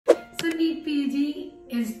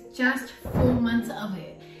just 4 months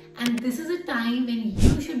away, and this is a time when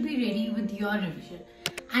you should be ready with your revision.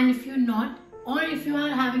 And if you're not, or if you are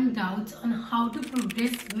having doubts on how to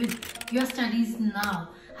progress with your studies now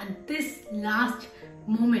and this last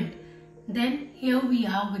moment, then here we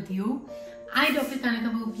are with you. I, Dr.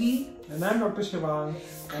 Kanika Bhogli. And I'm Dr. Shivang.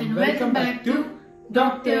 And welcome back to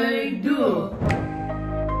Dr. Duo.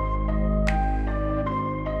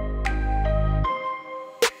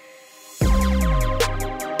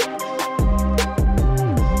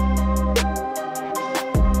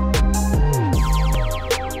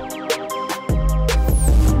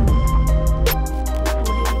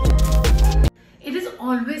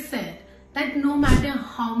 Always said that no matter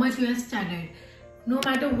how much you have studied, no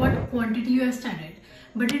matter what quantity you have studied,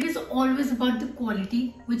 but it is always about the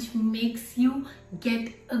quality which makes you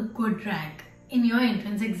get a good rank in your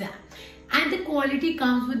entrance exam. And the quality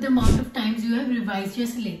comes with the amount of times you have revised your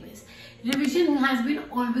syllabus. Revision has been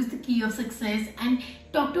always the key of success, and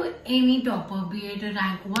talk to any topper, be it a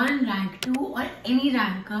rank 1, rank 2 or any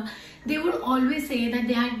ranker, they would always say that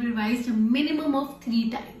they had revised a minimum of 3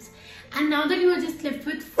 times. And now that you are just left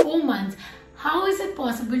with 4 months, how is it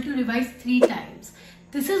possible to revise 3 times?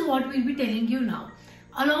 This is what we'll be telling you now.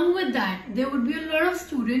 Along with that, there would be a lot of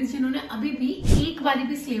students जिन्होंने अभी भी एक बारी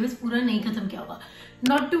भी syllabus पूरा नहीं खत्म किया होगा.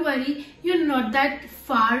 Not to worry, you're not that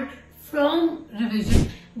far from revision.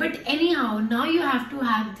 But anyhow, now you have to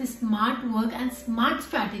have this smart work and smart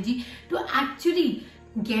strategy to actually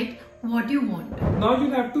get what you want. Now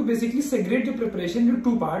you have to basically segregate your preparation into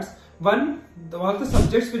 2 parts. One, all the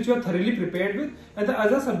subjects which you are thoroughly prepared with, and the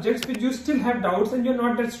other subjects which you still have doubts and you're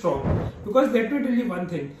not that strong. Because let me tell you one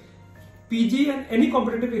thing, PG and any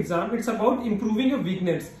competitive exam, it's about improving your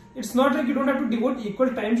weakness. It's not like you don't have to devote equal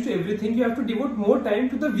times to everything. You have to devote more time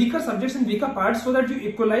to the weaker subjects and weaker parts so that you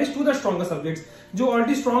equalize to the stronger subjects. जो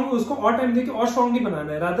already strong है उसको और time देके और strong नहीं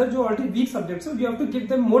बनाना है. Rather जो already weak subjects है, you have to give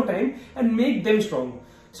them more time and make them strong.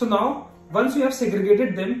 So now, once you have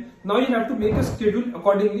segregated them, now you have to make a schedule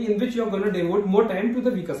accordingly in which you are going to devote more time to the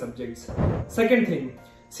weaker subjects. Second thing,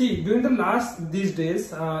 see, during in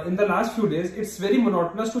the last few days, it's very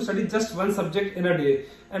monotonous to study just one subject in a day.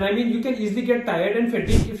 And I mean, you can easily get tired and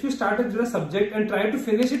fatigued if you start with a subject and try to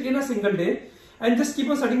finish it in a single day and just keep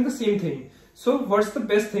on studying the same thing. So what's the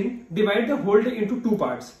best thing? Divide the whole day into 2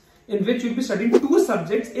 parts in which you'll be studying 2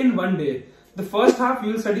 subjects in one day. The first half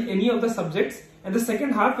you will study any of the subjects, and the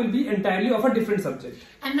second half will be entirely of a different subject.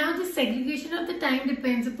 And now the segregation of the time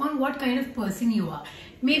depends upon what kind of person you are.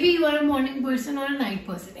 Maybe you are a morning person or a night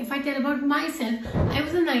person. If I tell about myself, I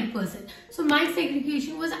was a night person. So my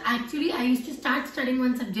segregation was actually, I used to start studying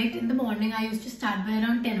one subject in the morning. I used to start by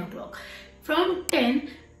around 10 o'clock. From 10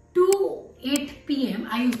 to 8 PM,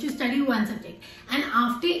 I used to study one subject. And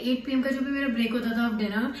after 8 PM, का जो भी मेरा break होता था of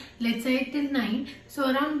dinner, let's say till 9. So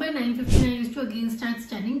around by 9:15, I used to again start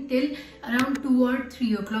studying till around 2 or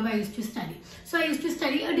 3 o'clock. I used to study. So I used to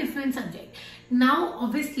study a different subject. Now,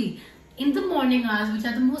 obviously, in the morning hours,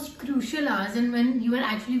 which are the most crucial hours, and when you are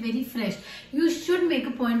actually very fresh, you should make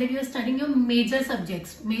a point that you are studying your major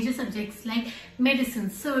subjects like medicine,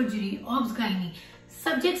 surgery, obs, gynae.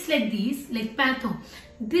 Subjects like these, like patho,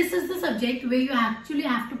 this is the subject where you actually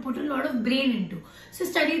have to put a lot of brain into. So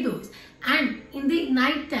study those. And in the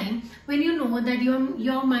night time, when you know that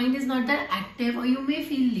your mind is not that active or you may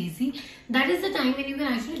feel lazy, that is the time when you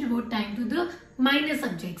can actually devote time to the minor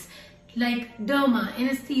subjects like derma,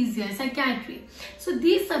 anesthesia, psychiatry. So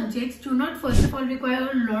these subjects do not first of all require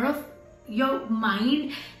a lot of your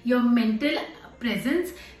mind, your mental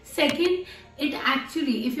presence. Second, it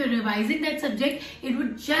actually, if you're revising that subject, it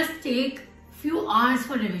would just take few hours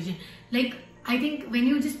for revision. Like, I think when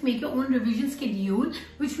you just make your own revision schedule,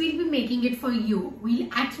 which we'll be making it for you, we'll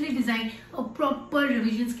actually design a proper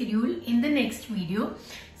revision schedule in the next video.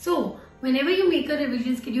 So whenever you make a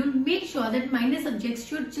revision schedule, make sure that minor subjects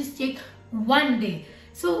should just take 1 day.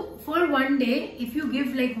 So for 1 day, if you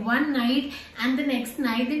give like 1 night and the next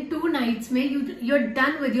night, then 2 nights, you're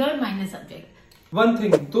done with your minor subject. One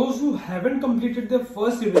thing, those who haven't completed their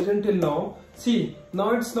first revision till now, see, now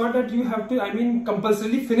it's not that you have to,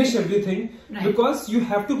 compulsorily finish everything, right? Because you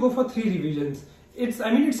have to go for 3 revisions.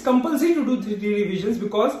 It's compulsory to do 3 revisions,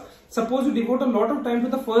 because suppose you devote a lot of time to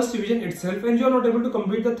the first revision itself and you're not able to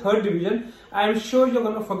complete the 3rd revision, I'm sure you're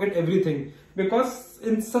gonna forget everything. Because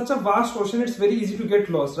in such a vast ocean, it's very easy to get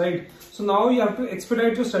lost, right? So now you have to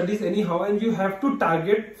expedite your studies anyhow, and you have to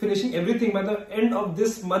target finishing everything by the end of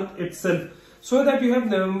this month itself, so that you have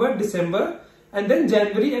November, December, and then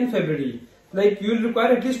January and February. Like, you will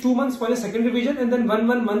require at least 2 months for your 2nd revision and then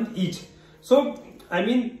one month each. So,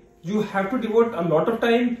 you have to devote a lot of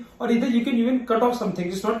time, or either you can even cut off something.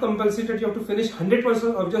 It's not compulsory that you have to finish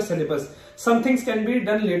 100% of your syllabus. Some things can be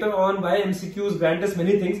done later on by MCQs, grand tests,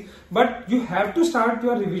 many things, but you have to start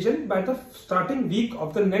your revision by the starting week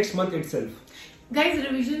of the next month itself. Guys,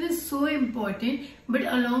 revision is so important, but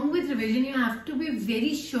along with revision, you have to be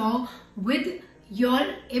very sure with your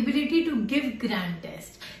ability to give grand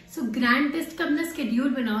test. So grand test का अपना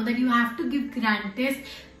schedule बनाओ that you have to give grand test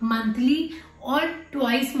monthly or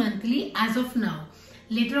twice monthly as of now.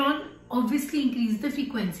 Later on, obviously increase the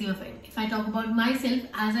frequency of it. If I talk about myself,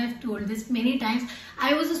 as I've told this many times,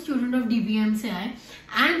 I was a student of DBMCI,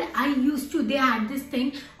 and they had this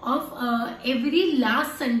thing of every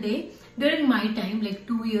last Sunday during my time, like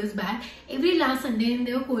 2 years back, every last Sunday in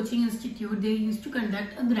their coaching institute, they used to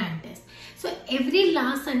conduct a grand test. So every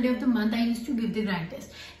last Sunday of the month, I used to give the grand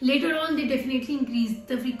test. Later on, they definitely increased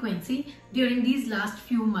the frequency during these last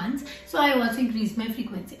few months. So I also increased my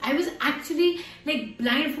frequency. I was actually like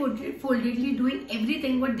blindfoldedly doing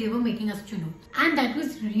everything what they were making us to do. And that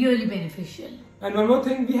was really beneficial. And one more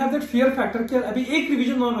thing, we have that fear factor that अभी एक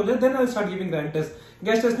revision on हो जाए, then I'll start giving grand test.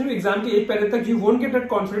 Guest test में exam के एक पहले तक you won't get that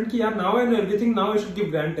confident कि यार now I know everything, now I should give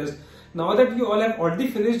grand test. Now that you all have already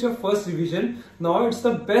finished your first revision, now it's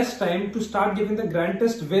the best time to start giving the grand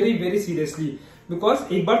test very, very seriously. Because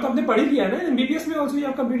एक बार तो आपने पढ़ ही लिया ना, MBBS में also you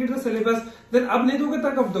have completed the syllabus, then अब नहीं दोगे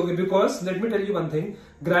तब कब दोगे? Because let me tell you one thing,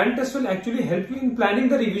 grand test will actually help you in planning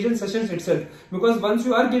the revision sessions itself. Because once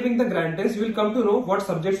you are giving the grand test, you will come to know what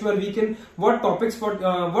subjects you are weak in, what topics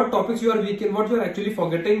you are weak in, what you are actually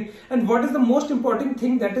forgetting, and what is the most important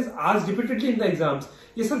thing that is asked repeatedly in the exams.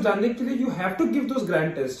 ये सब जानने के लिए you have to give those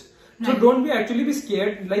grand tests. So don't be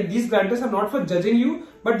scared. Like these grand tests are not for judging you,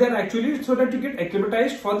 but they're actually so that you get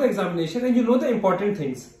acclimatized for the examination and you know the important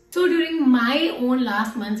things. So during my own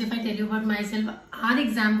last months, if I tell you about myself, our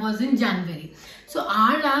exam was in January. So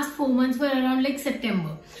our last 4 months were around like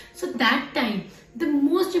September. So that time, the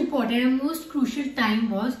most important and most crucial time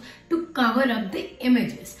was to cover up the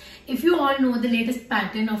images. If you all know the latest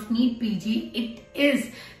pattern of NEET PG, it is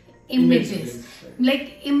images.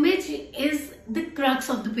 Like image is the crux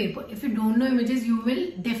of the paper. If you don't know images, you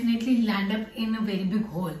will definitely land up in a very big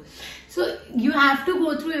hole. So you have to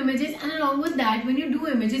go through images, and along with that, when you do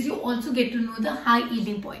images, you also get to know the high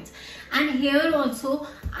yielding points. And here also,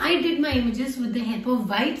 I did my images with the help of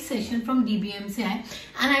White session from DBMCI,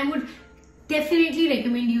 and I would definitely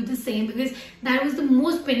recommend you the same, because that was the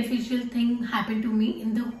most beneficial thing happened to me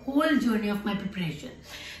in the whole journey of my preparation.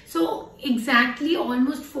 So exactly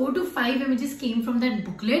almost 4 to 5 images came from that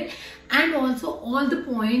booklet, and also all the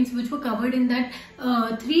points which were covered in that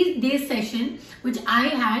 3-day session which I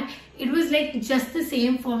had, it was like just the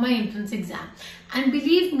same for my entrance exam. And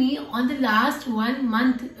believe me, on the last 1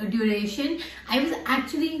 month duration, I was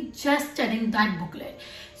actually just studying that booklet.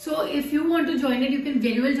 So if you want to join it, you can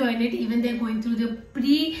very well join it. Even they're going through the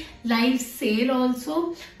pre-live sale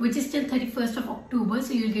also, which is till 31st of October.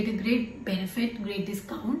 So you'll get a great benefit, great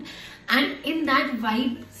discount. And in that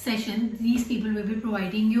Vibe session, these people will be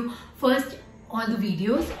providing you first all the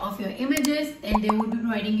videos of your images. Then they will be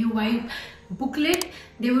providing you Vibe booklet.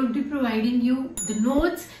 They will be providing you the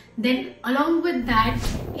notes. Then along with that,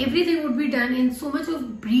 everything would be done in so much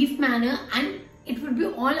of brief manner, and it would be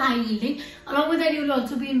all high yielding. Along with that, you will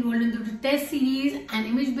also be enrolled into the test series and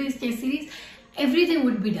image based test series. Everything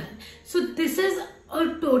would be done. So this is a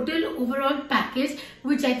total overall package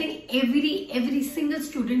which I think every single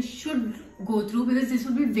student should go through, because this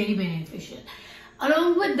would be very beneficial.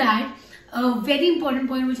 Along with that, a very important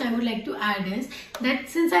point which I would like to add is that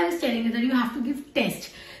since I was telling you that you have to give test.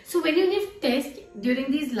 So when you give test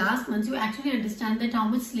during these last months, you actually understand that how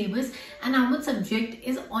much syllabus and how much subject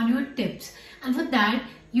is on your tips. And for that,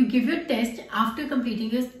 you give your test after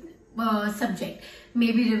completing your subject,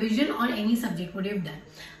 maybe revision or any subject what you've done.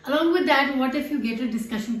 Along with that, what if you get a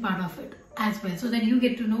discussion part of it as well, so that you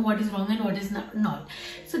get to know what is wrong and what is not.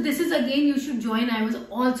 So this is again, you should join. I was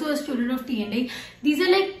also a student of TNA. These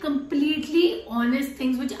are like completely honest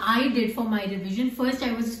things which I did for my revision. First,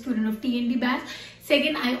 I was a student of TND batch.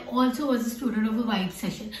 Second, I also was a student of a Vibe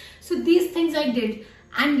session. So these things I did.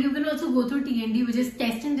 And you can also go through TND, which is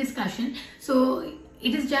test and discussion. So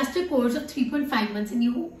it is just a course of 3.5 months and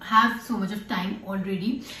you have so much of time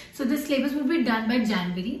already. So the syllabus will be done by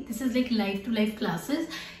January. This is like live to live classes.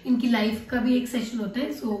 इनकी live का भी एक session होता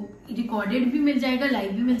है. So recorded भी मिल जाएगा,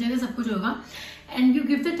 live भी मिल जाएगा, सब कुछ होगा. And you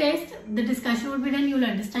give the test, the discussion will be done. You will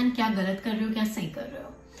understand क्या गलत कर रहे हो, क्या सही कर रहे हो.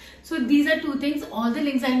 So these are two things. All the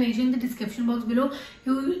links I mentioned in the description box below.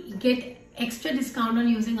 You will get extra discount on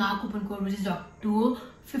using our coupon code, which is Dr.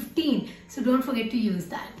 15. So don't forget to use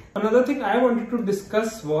that. Another thing I wanted to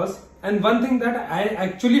discuss was And one thing that I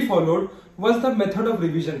actually followed was the method of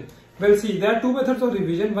revision. Well, see, there are two methods of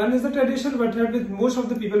revision. One is the traditional method which most of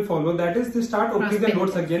the people follow. That is, they start opening their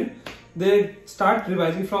notes again. They start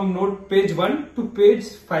revising from note page 1 to page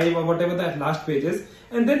 5 or whatever the last page is.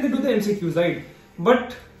 And then they do the MCQs, right?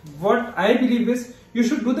 But what I believe is, you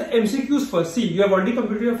should do the MCQs first. See, you have already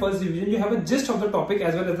completed your first revision. You have a gist of the topic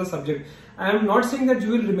as well as the subject. I am not saying that you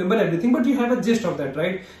will remember everything, but you have a gist of that,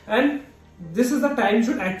 right? And this is the time you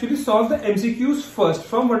should actually solve the MCQs first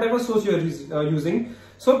from whatever source you are using.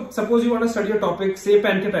 So suppose you want to study a topic, say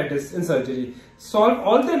pancreatitis in surgery. Solve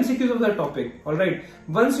all the MCQs of that topic. Alright.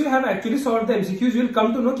 Once you have actually solved the MCQs, you will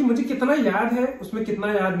come to know कि मुझे कितना याद है, उसमें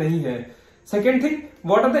कितना याद नहीं है. Second thing,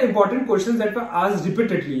 what are the important questions that were asked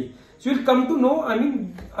repeatedly? So you'll come to know,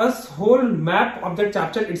 a whole map of that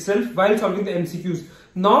chapter itself while solving the MCQs.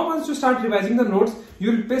 Now once you start revising the notes,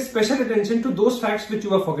 you'll pay special attention to those facts which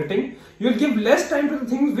you are forgetting. You'll give less time to the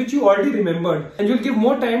things which you already remembered, and you'll give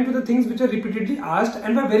more time to the things which are repeatedly asked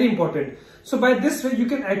and were very important. So by this way, you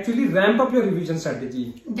can actually ramp up your revision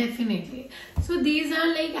strategy. Definitely. So these are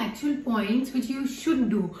like actual points which you should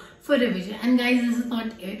do for revision. And guys, this is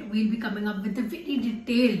not it. We'll be coming up with a very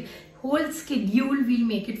detailed whole schedule. We'll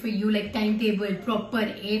make it for you, like timetable, proper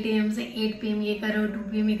 8 AM से 8 PM ये करो,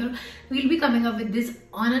 2 PM ये करो. We'll be coming up with this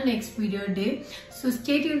on our next video day. So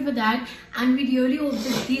stay tuned for that. And we really hope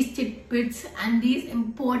that these tidbits and these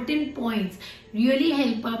important points really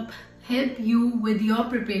help you with your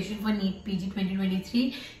preparation for NEET PG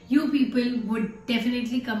 2023. You people would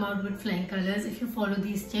definitely come out with flying colors if you follow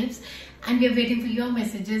these tips, and we are waiting for your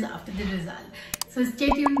messages after the result. So stay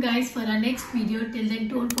tuned guys for our next video. Till then,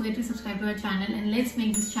 don't forget to subscribe to our channel, and let's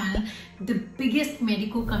make this channel the biggest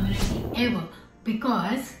medico community ever,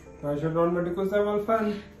 because why should non-medicals have all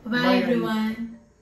fun? Bye everyone.